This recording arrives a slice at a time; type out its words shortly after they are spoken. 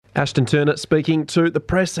Ashton Turner speaking to the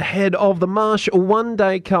press ahead of the Marsh One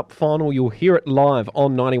Day Cup final. You'll hear it live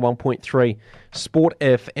on 91.3 Sport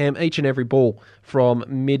FM each and every ball from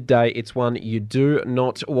midday. It's one you do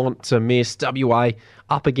not want to miss. WA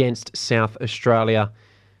up against South Australia.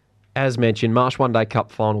 As mentioned, Marsh One Day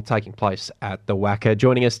Cup final taking place at the WACA.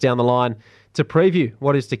 Joining us down the line to preview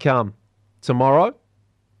what is to come tomorrow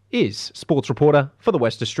is sports reporter for the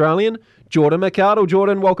West Australian, Jordan McArdle.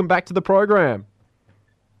 Jordan, welcome back to the program.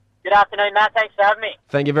 Good afternoon, Matt. Thanks for having me.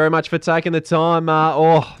 Thank you very much for taking the time.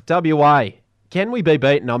 WA, can we be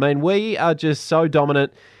beaten? I mean, we are just so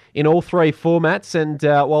dominant in all three formats, and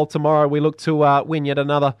while tomorrow we look to win yet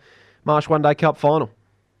another Marsh One Day Cup final.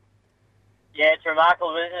 Yeah, it's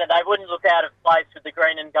remarkable, isn't it? They wouldn't look out of place with the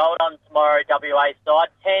green and gold on tomorrow, WA side.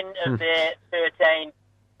 10 of their 13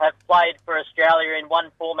 have played for Australia in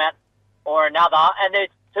one format or another, and there's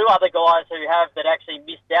two other guys who have that actually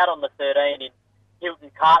missed out on the 13 in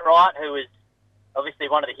Hilton Cartwright, who was obviously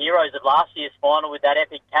one of the heroes of last year's final with that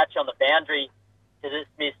epic catch on the boundary to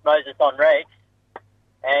dismiss Moses Onrex,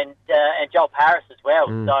 and Joel Paris as well.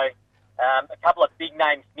 So a couple of big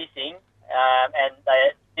names missing, and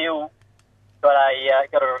they still got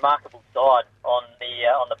a remarkable side on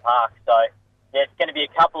the park. So yeah, it's going to be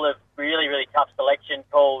a couple of really, really tough selection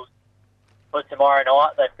calls for tomorrow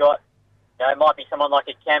night. They've got, it might be someone like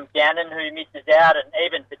a Cam Gannon who misses out, and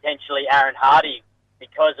even potentially Aaron Hardy,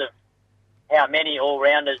 because of how many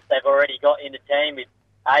all-rounders they've already got in the team with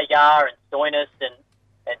Agar and Stoinis and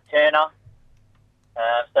Turner.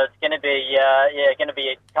 So it's going to be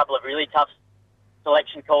a couple of really tough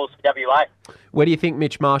selection calls for WA. Where do you think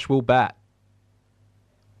Mitch Marsh will bat?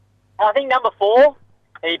 I think number 4.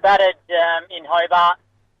 He batted in Hobart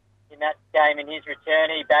in that game in his return.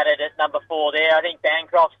 He batted at number 4 there. I think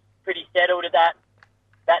Bancroft's pretty settled at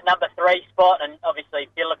that number 3 spot, and obviously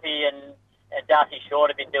Philippi and Darcy Short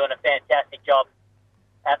have been doing a fantastic job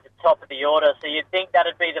at the top of the order. So you'd think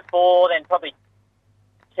that'd be the 4, then probably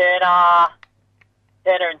Turner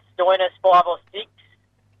and Stoinis 5 or 6.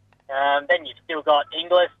 Then you've still got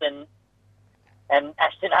Inglis and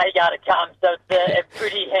Ashton Agar to come. So it's a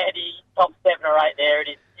pretty handy top 7 or 8 there. It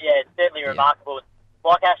is, it's certainly remarkable.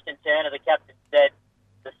 Like Ashton Turner, the captain, said,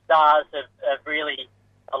 the stars have really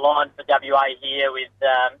aligned for WA here with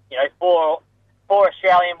four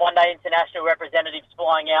Australian one-day international representatives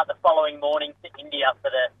flying out the following morning to India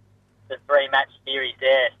for the 3-match series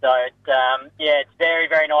there. So it's very,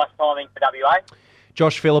 very nice timing for WA.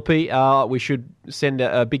 Josh Philippi, we should send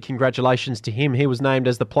a big congratulations to him. He was named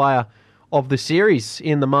as the player of the series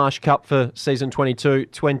in the Marsh Cup for season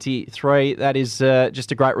 22-23. That is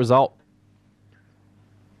just a great result.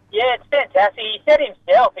 Yeah, it's fantastic. He said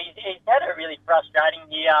himself he's had a really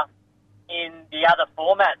frustrating year in the other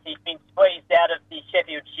formats. He's been squeezed out of the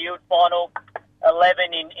Sheffield Shield final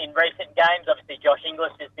 11 in recent games. Obviously, Josh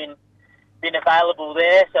Inglis has been available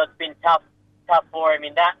there, so it's been tough for him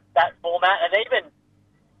in that format. And even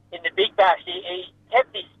in the Big Bash, he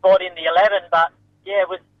kept his spot in the 11, but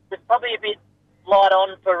was probably a bit light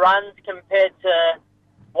on for runs compared to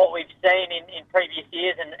what we've seen in previous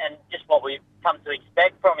years and just what we've come to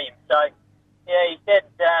expect from him. So, he said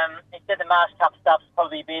the Marsh Cup stuff's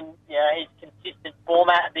probably been his consistent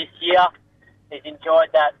format this year. He's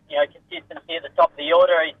enjoyed that consistency at the top of the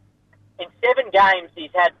order. In 7 games,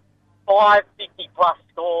 he's had 5 50-plus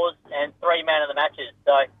scores and 3 man of the matches.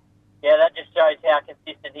 So, that just shows how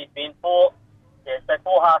consistent he's been. 4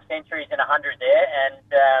 half centuries and 100 there, and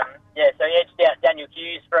so he edged out Daniel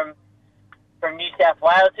Hughes from New South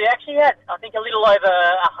Wales, who actually had, I think, a little over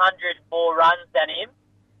 100 more runs than him.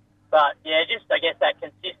 But I guess that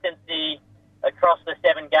consistency across the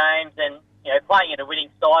 7 games, and playing in a winning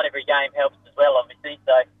side every game helps as well, obviously.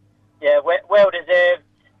 So well deserved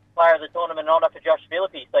player of the tournament honour for Josh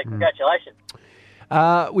Philippi. So congratulations.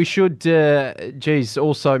 We should,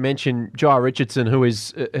 also mention Jai Richardson, who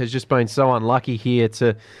has just been so unlucky here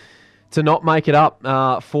to not make it up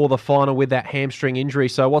for the final with that hamstring injury.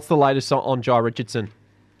 So what's the latest on Jai Richardson?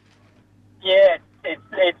 Yeah,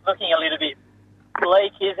 it's looking a little bit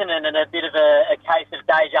bleak, isn't it? And a bit of a case of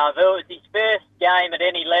deja vu. It's his first game at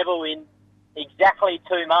any level in exactly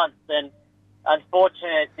 2 months, and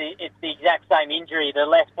unfortunately it's the exact same injury, the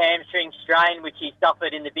left hamstring strain, which he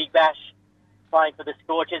suffered in the Big Bash playing for the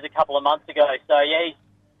Scorchers a couple of months ago. So,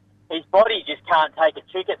 his body just can't take a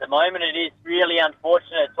trick at the moment. It is really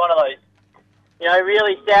unfortunate. It's one of those,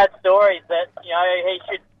 really sad stories that,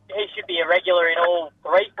 he should be a regular in all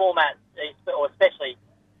 3 formats, or especially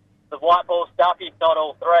the white ball stuff, if not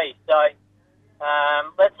all 3. So,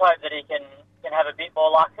 let's hope that he can have a bit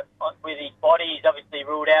more luck with his body. He's obviously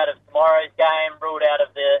ruled out of tomorrow's game, ruled out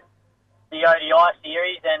of the the ODI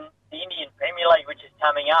series, and the Indian Premier League, which is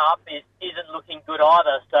coming up, isn't looking good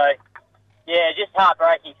either. So, yeah, just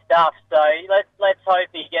heartbreaking stuff. So let's hope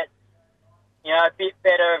he gets, a bit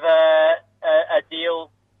better of a deal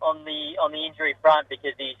on the injury front,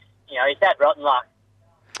 because he's had rotten luck.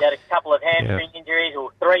 He had a couple of hamstring injuries,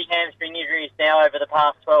 or 3 hamstring injuries now over the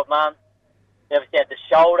past 12 months. He obviously had the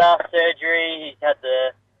shoulder surgery. He's had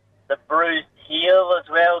the bruised heel as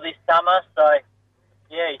well this summer. So,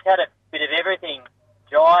 yeah, he's had a bit of everything.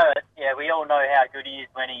 Jai, we all know how good he is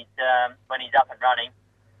when he's up and running.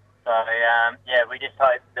 So, we just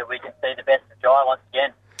hope that we can see the best of Jai once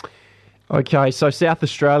again. Okay, so South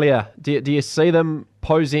Australia, do you see them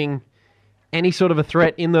posing any sort of a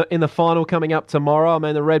threat in the final coming up tomorrow? I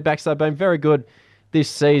mean, the Redbacks, they've been very good this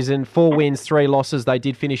season. 4 wins, 3 losses. They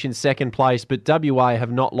did finish in second place, but WA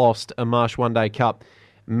have not lost a Marsh One Day Cup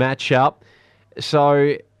matchup.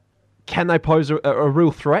 So can they pose a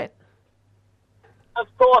real threat? Of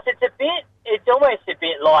course, it's almost a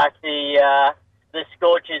bit like the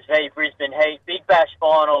Scorchers v Brisbane Heat Big Bash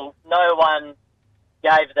final. No one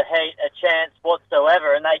gave the Heat a chance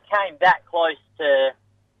whatsoever, and they came that close to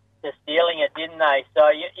stealing it, didn't they? So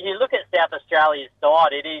you look at South Australia's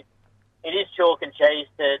side, it is chalk and cheese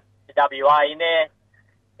to WA. In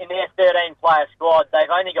their 13-player squad, they've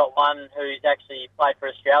only got one who's actually played for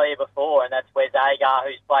Australia before, and that's Wes Agar,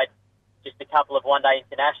 who's played just a couple of one-day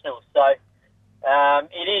internationals. So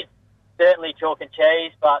it is certainly chalk and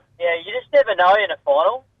cheese, but yeah, you just never know in a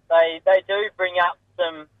final. They do bring up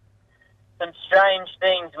some strange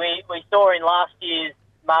things. We saw in last year's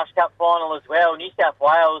Marsh Cup final as well. New South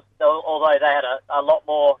Wales, although they had a lot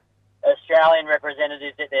more Australian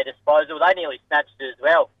representatives at their disposal, they nearly snatched it as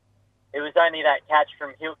well. It was only that catch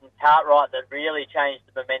from Hilton Cartwright that really changed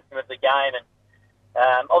the momentum of the game, and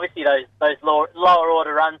obviously those lower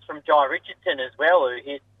order runs from Jai Richardson as well, who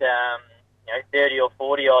hit 30 or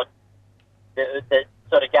 40 odd that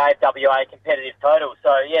sort of gave WA a competitive total.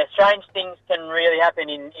 So yeah, strange things can really happen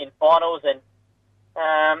in finals, and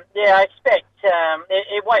I expect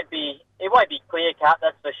it won't be clear cut,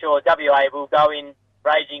 that's for sure. WA will go in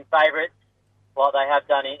raging favourites, like they have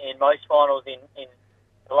done in most finals in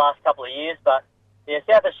the last couple of years. But yeah,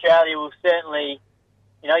 South Australia will certainly,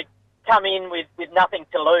 come in with nothing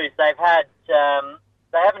to lose. They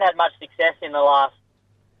haven't had much success in the last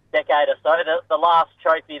decade or so. The last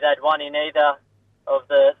trophy they'd won in either of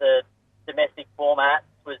the domestic formats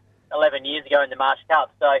was 11 years ago in the Marsh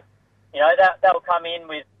Cup. So, they'll come in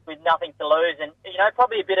with nothing to lose, and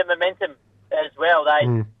probably a bit of momentum as well.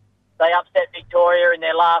 They upset Victoria in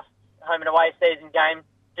their last home and away season game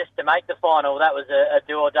just to make the final. That was a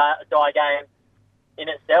do or die game in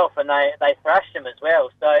itself, and they thrashed them as well.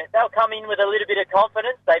 So they'll come in with a little bit of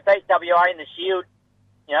confidence. They beat WA in the Shield,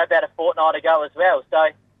 about a fortnight ago as well. So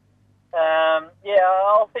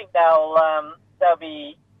I think they'll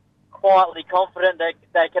be quietly confident that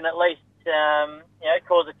they can at least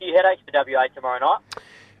cause a few headaches for WA tomorrow night.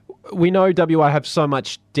 We know WA have so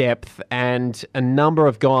much depth, and a number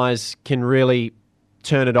of guys can really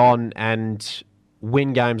turn it on and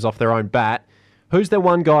win games off their own bat. Who's the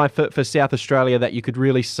one guy for South Australia that you could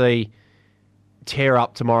really see tear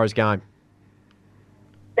up tomorrow's game?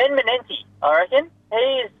 Ben Menenti, I reckon.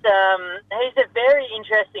 He's a very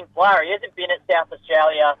interesting player. He hasn't been at South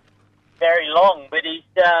Australia very long, but he's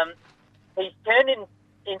turned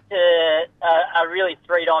into a really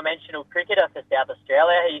three-dimensional cricketer for South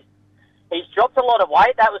Australia. He's dropped a lot of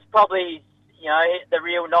weight. That was probably the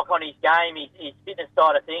real knock on his game, his fitness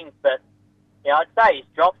side of things. But I'd say he's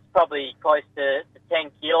dropped probably close to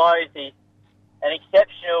 10 kilos. He's an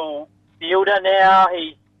exceptional fielder now.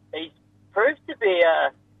 He's proved to be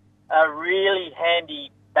a really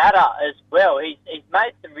handy batter as well. He's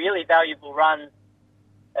made some really valuable runs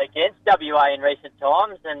against WA in recent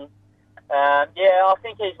times, and I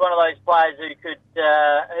think he's one of those players who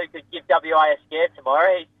could give WA a scare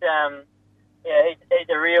tomorrow. He's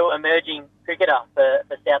a real emerging cricketer for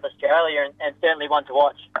South Australia, and certainly one to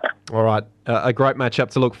watch. All right, a great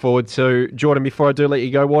matchup to look forward to. Jordan, before I do let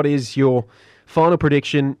you go, what is your final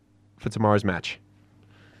prediction for tomorrow's match?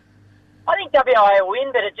 I think WA will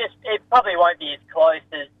win, but it probably won't be as close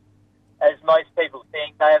as most people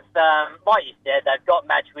think. They've, like you said, they've got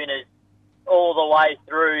match winners all the way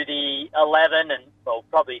through the 11 and, well,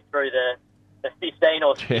 probably through the 15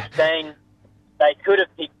 or 16 they could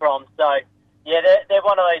have picked from. So, yeah, they're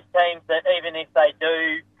one of those teams that even if they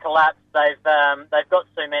do collapse, they've got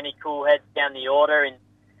so many cool heads down the order in,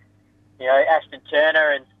 Ashton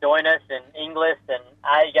Turner and Stoinis and Inglis and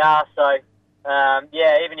Agar. So,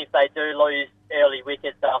 even if they do lose early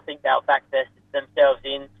wickets, I think they'll back themselves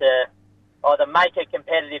in to either make a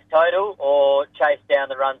competitive total or chase down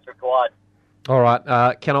the runs required. All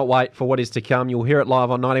right, cannot wait for what is to come. You'll hear it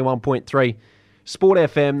live on 91.3 Sport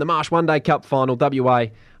FM, the Marsh One Day Cup final, WA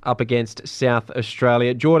up against South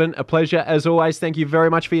Australia. Jordan, a pleasure as always. Thank you very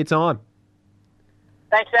much for your time.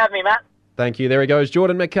 Thanks for having me, Matt. Thank you. There he goes,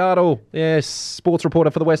 Jordan McArdle. Yes, sports reporter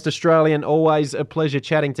for the West Australian. Always a pleasure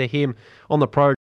chatting to him on the program.